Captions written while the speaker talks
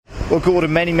Well,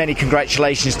 Gordon, many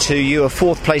congratulations to you. A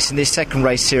 4th place in this second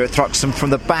race here at Thruxton from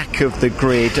the back of the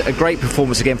grid. A great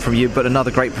performance again from you, but another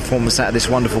great performance out of this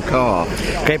wonderful car.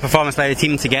 Great performance by the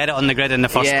team to get it on the grid in the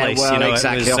first place. Well,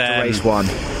 exactly, it was, after race 1.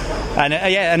 And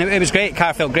it was great.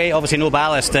 Car felt great. Obviously, no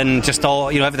ballast, and just all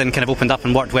everything kind of opened up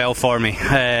and worked well for me.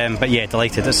 But yeah,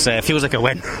 delighted. It feels like a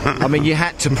win. I mean, you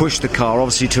had to push the car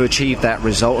obviously to achieve that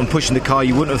result, and pushing the car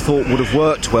you wouldn't have thought would have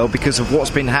worked well because of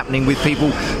what's been happening with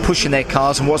people pushing their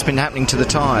cars and what's been happening to the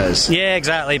tyres. Yeah,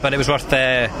 exactly. But it was worth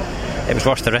the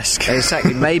risk.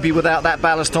 Exactly. Maybe without that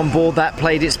ballast on board, that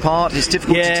played its part. It's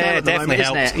difficult to tell at the moment,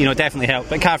 isn't it? Definitely helped.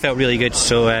 But the car felt really good,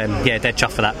 so dead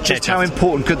chuffed for that. Just how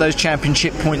important could those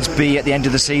championship points be at the end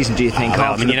of the season, do you think?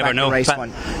 You never know.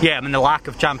 The lack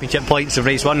of championship points of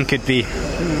race 1 could be...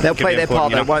 They'll play their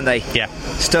part though, won't they? Yeah.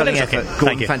 Sterling effort. Okay.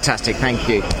 Gordon, fantastic. Thank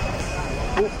you.